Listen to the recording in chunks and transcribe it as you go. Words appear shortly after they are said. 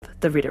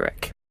the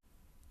rhetoric.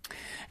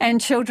 And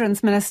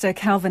Children's Minister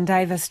Kelvin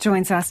Davis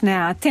joins us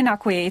now. Tēnā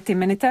koe e te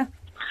minita.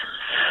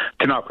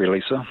 Tēnā koe,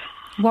 Lisa.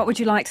 What would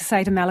you like to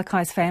say to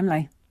Malakai's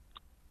family?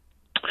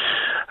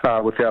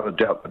 Without a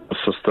doubt, the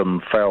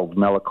system failed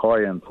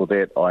Malakai, and for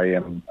that I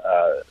am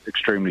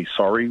extremely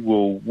sorry.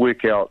 We'll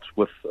work out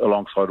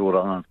alongside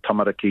Oranga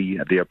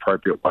Tamariki the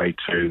appropriate way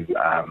to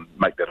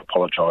make that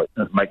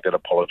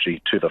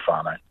apology to the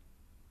whānau.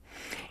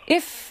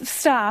 If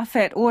staff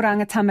at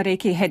Oranga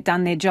Tamariki had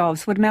done their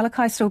jobs, would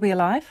Malakai still be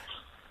alive?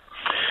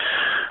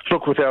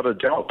 Look, without a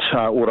doubt,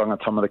 Oranga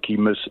Tamariki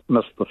missed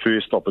the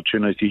first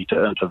opportunity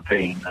to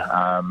intervene.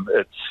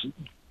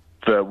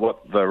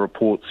 What the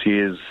report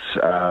says,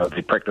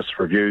 the practice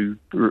review,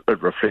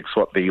 it reflects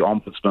what the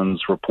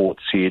Ombudsman's report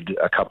said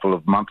a couple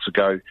of months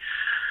ago.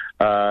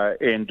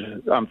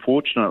 And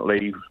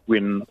unfortunately,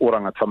 when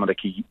Oranga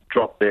Tamariki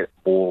dropped that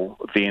ball,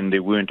 then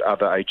there weren't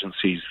other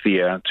agencies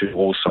there to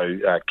also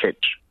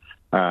catch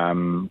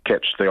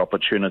the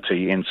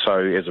opportunity. And so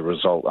as a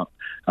result,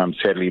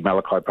 sadly,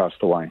 Malakai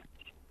passed away.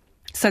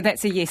 So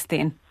that's a yes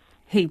then.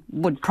 He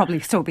would probably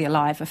still be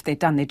alive if they'd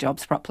done their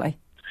jobs properly.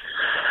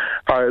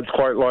 It's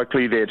quite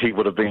likely that he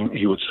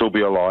would still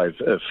be alive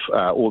if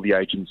all the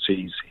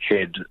agencies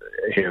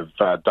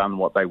have done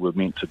what they were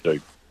meant to do.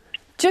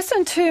 Just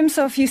in terms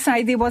of, you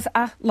say there was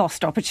a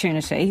lost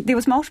opportunity, there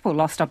was multiple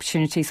lost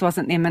opportunities,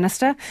 wasn't there,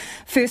 Minister?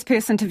 First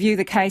person to view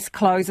the case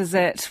closes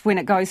it. When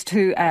it goes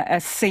to a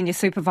senior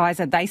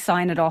supervisor, they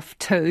sign it off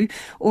too.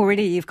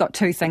 Already you've got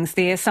two things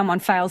there. Someone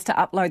fails to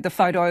upload the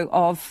photo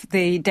of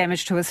the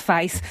damage to his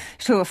face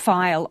to a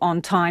file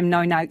on time.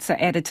 No notes are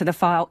added to the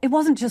file. It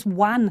wasn't just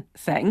one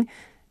thing.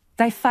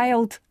 They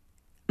failed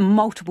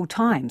multiple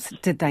times,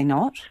 did they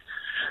not?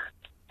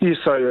 Yes,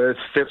 so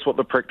that's what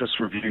the practice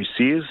review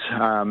says.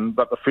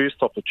 But the first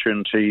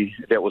opportunity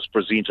that was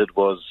presented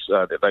was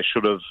that they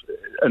should have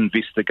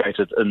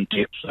investigated in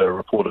depth the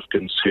report of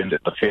concern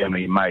that the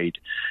family made.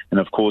 And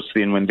of course,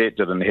 then when that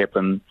didn't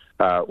happen,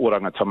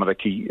 Oranga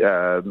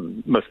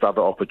Tamariki missed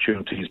other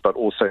opportunities, but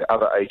also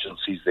other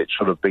agencies that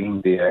should have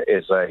been there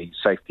as a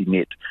safety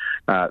net.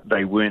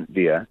 They weren't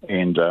there,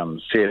 and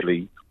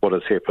sadly, what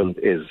has happened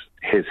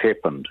has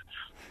happened.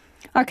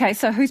 Okay,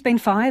 so who's been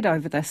fired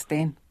over this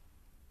then?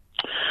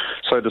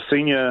 So the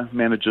senior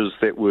managers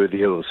that were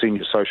there, the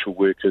senior social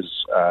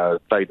workers,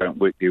 they don't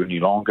work there any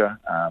longer.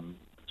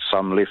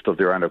 Some left of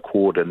their own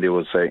accord, and there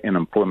was an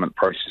employment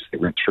process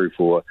that went through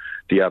for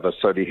the others.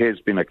 So there has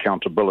been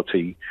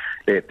accountability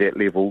at that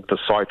level. The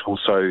site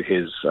also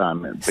has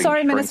been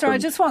Sorry, Minister, I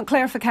just want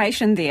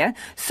clarification there.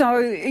 So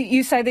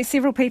you say there's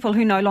several people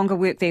who no longer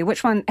work there.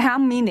 How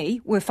many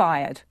were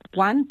fired?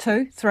 1,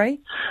 2,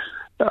 3?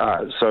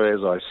 So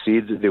as I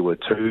said, there were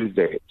two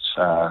that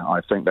I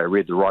think they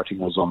read the writing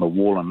was on the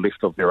wall and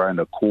left of their own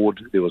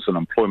accord. There was an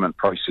employment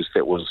process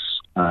that was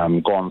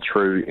gone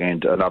through,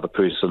 and another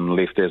person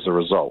left as a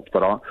result.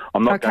 But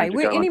I'm not going to go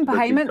into the details. Okay, were any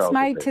payments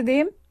made to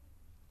them?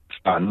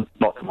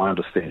 Not to my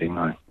understanding,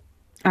 no.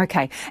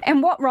 Okay,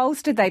 and what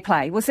roles did they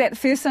play? Was that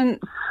the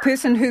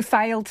person who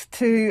failed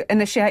to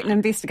initiate an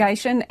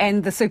investigation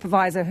and the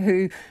supervisor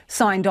who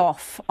signed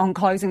off on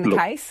closing the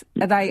case?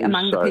 Are they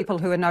among the people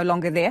who are no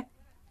longer there?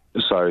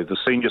 So the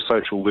senior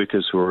social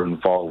workers who are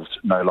involved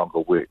no longer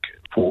work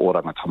for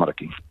Oranga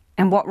Tamariki.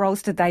 And what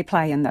roles did they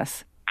play in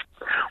this?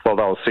 Well,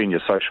 they were senior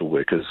social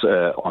workers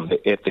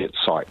at that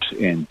site.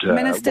 And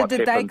Minister,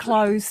 did they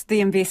close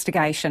the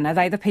investigation? Are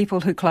they the people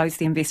who closed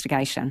the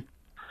investigation?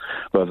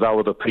 Well, they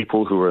were the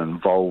people who were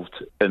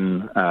involved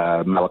in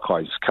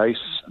Malakai's case.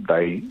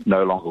 They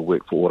no longer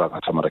work for Oranga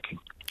Tamariki.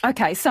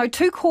 Okay, so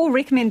two core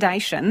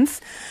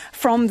recommendations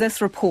from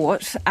this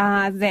report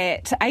are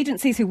that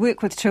agencies who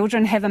work with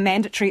children have a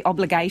mandatory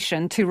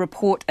obligation to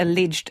report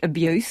alleged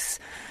abuse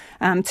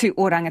to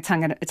Oranga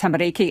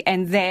Tamariki,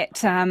 and that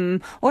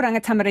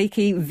Oranga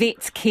Tamariki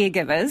vets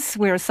caregivers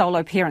where a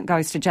solo parent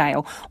goes to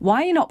jail.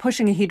 Why are you not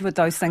pushing ahead with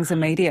those things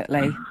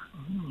immediately?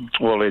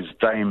 Well, as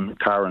Dame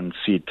Karen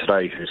said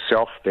today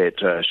herself,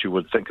 that she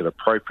would think it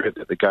appropriate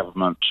that the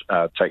government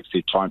takes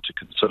their time to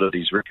consider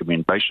these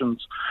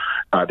recommendations.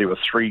 There were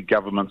 3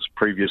 governments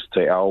previous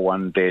to our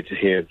one that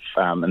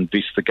have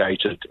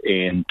investigated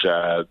and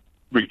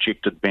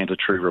rejected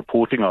mandatory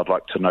reporting. I'd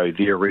like to know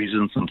their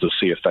reasons and to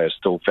see if they are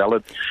still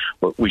valid.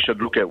 But we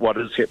should look at what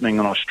is happening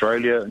in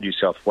Australia. New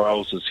South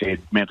Wales has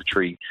had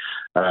mandatory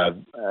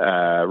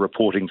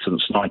reporting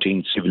since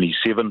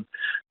 1977,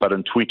 but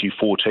in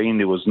 2014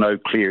 there was no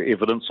clear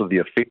evidence of the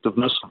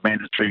effectiveness of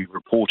mandatory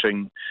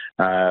reporting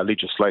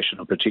legislation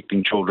on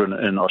protecting children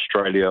in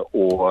Australia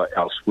or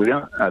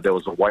elsewhere. There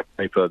was a white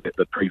paper that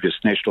the previous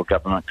national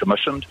government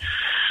commissioned.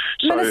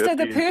 Minister,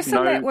 the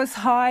person that was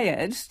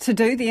hired to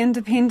do the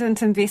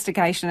independent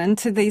investigation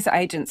into these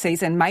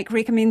agencies and make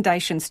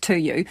recommendations to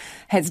you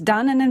has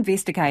done an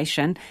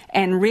investigation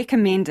and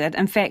recommended,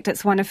 in fact,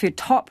 it's one of her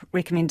top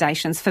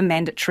recommendations for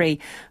mandatory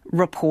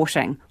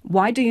reporting.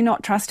 Why do you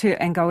not trust her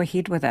and go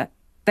ahead with it?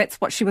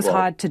 That's what she was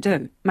hired to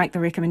do, make the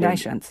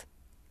recommendations.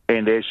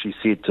 And as she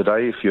said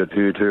today, if you had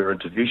heard her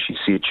interview, she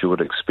said she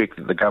would expect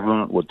that the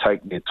government would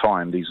take their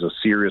time. These are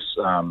serious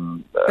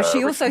But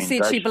she also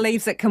said she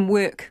believes it can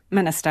work,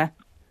 Minister.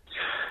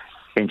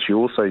 And she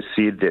also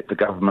said that the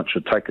government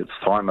should take its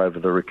time over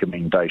the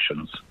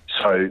recommendations.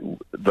 So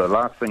the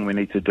last thing we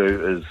need to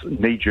do is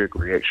knee-jerk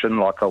reaction,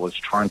 like I was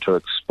trying to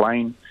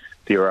explain.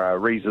 There are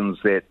reasons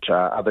that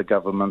other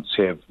governments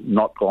have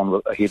not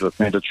gone ahead with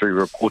mandatory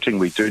reporting.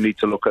 We do need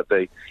to look at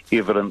the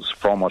evidence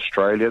from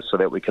Australia so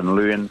that we can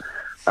learn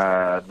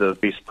the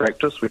best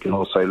practice. We can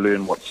also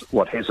learn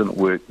what hasn't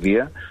worked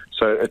there.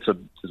 So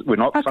we're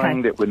not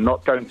saying that we're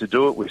not going to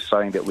do it. We're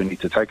saying that we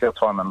need to take our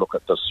time and look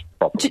at this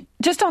properly.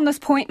 Just on this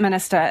point,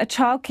 Minister, a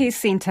childcare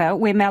centre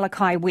where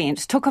Malachi went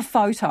took a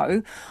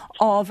photo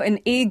of an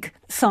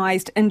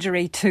egg-sized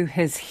injury to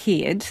his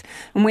head.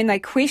 And when they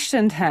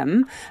questioned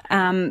him,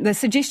 the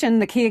suggestion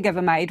the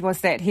caregiver made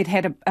was that he'd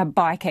had a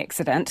bike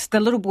accident. The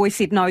little boy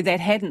said no, that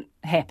hadn't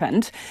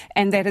happened,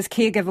 and that his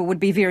caregiver would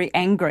be very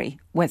angry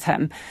with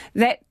him.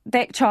 That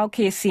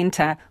childcare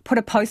centre put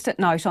a post-it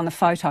note on the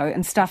photo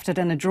and stuffed it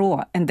in a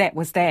drawer, and that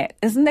was that.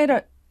 Isn't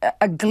that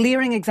a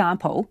glaring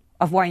example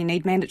of why you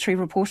need mandatory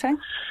reporting?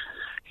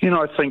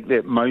 I think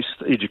that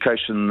most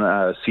education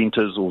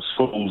centres or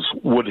schools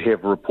would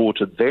have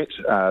reported that.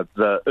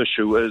 The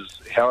issue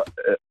is how,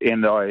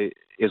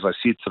 as I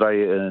said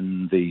today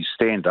in the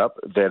stand-up,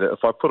 that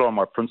if I put on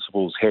my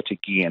principal's hat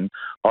again,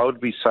 I would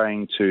be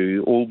saying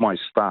to all my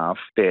staff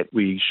that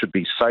we should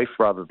be safe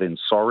rather than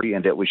sorry,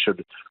 and that we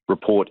should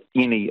report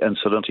any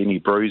incident, any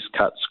bruise,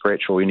 cut,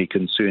 scratch, or any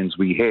concerns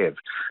we have.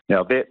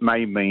 Now, that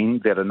may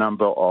mean that a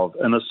number of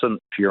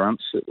innocent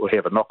parents will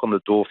have a knock on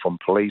the door from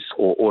police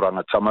or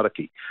oranga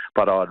tamariki,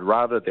 but I'd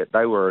rather that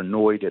they were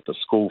annoyed at the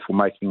school for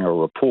making a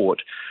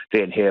report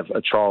than have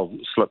a child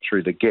slip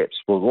through the gaps.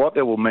 Well, what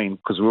that will mean,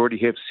 because we already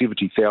have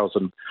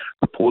 70,000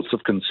 reports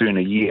of concern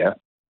a year,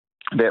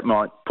 that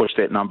might push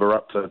that number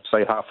up to,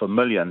 say,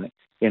 500,000,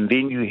 and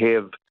then you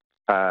have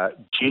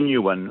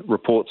genuine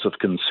reports of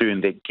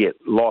concern that get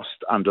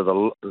lost under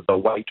the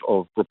weight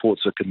of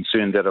reports of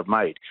concern that are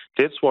made.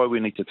 That's why we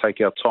need to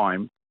take our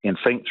time and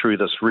think through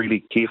this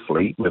really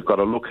carefully. We've got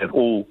to look at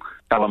all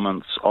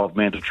elements of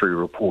mandatory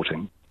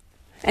reporting.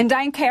 And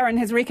Dame Karen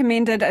has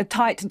recommended a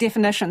tight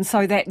definition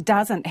so that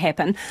doesn't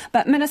happen.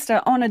 But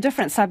Minister, on a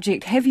different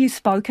subject, have you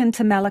spoken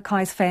to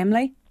Malachi's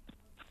family?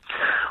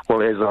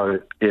 Well, as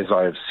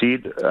I have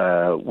said,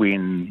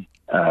 when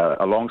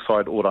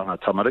alongside Oranga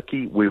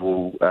Tamariki, we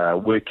will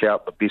work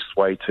out the best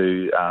way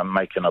to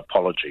make an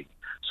apology.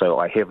 So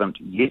I haven't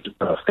yet,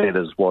 but if that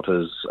is what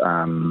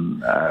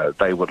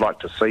they would like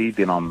to see,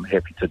 then I'm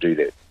happy to do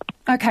that.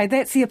 OK,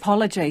 that's the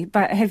apology,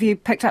 but have you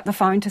picked up the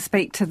phone to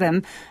speak to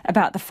them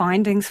about the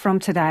findings from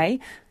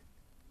today?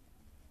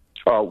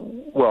 Oh,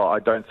 well, I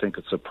don't think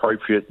it's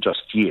appropriate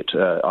just yet.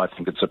 I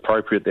think it's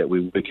appropriate that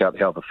we work out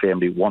how the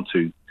family want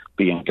to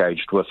be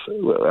engaged with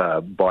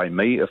by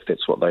me, if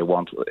that's what they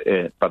want,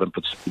 but in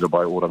particular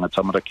by Oranga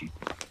Tamariki.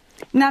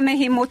 Ngā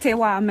mihi mō te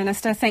wā,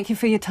 Minister. Thank you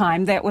for your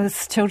time. That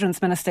was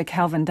Children's Minister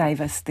Kelvin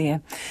Davis there.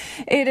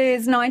 It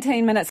is 19 minutes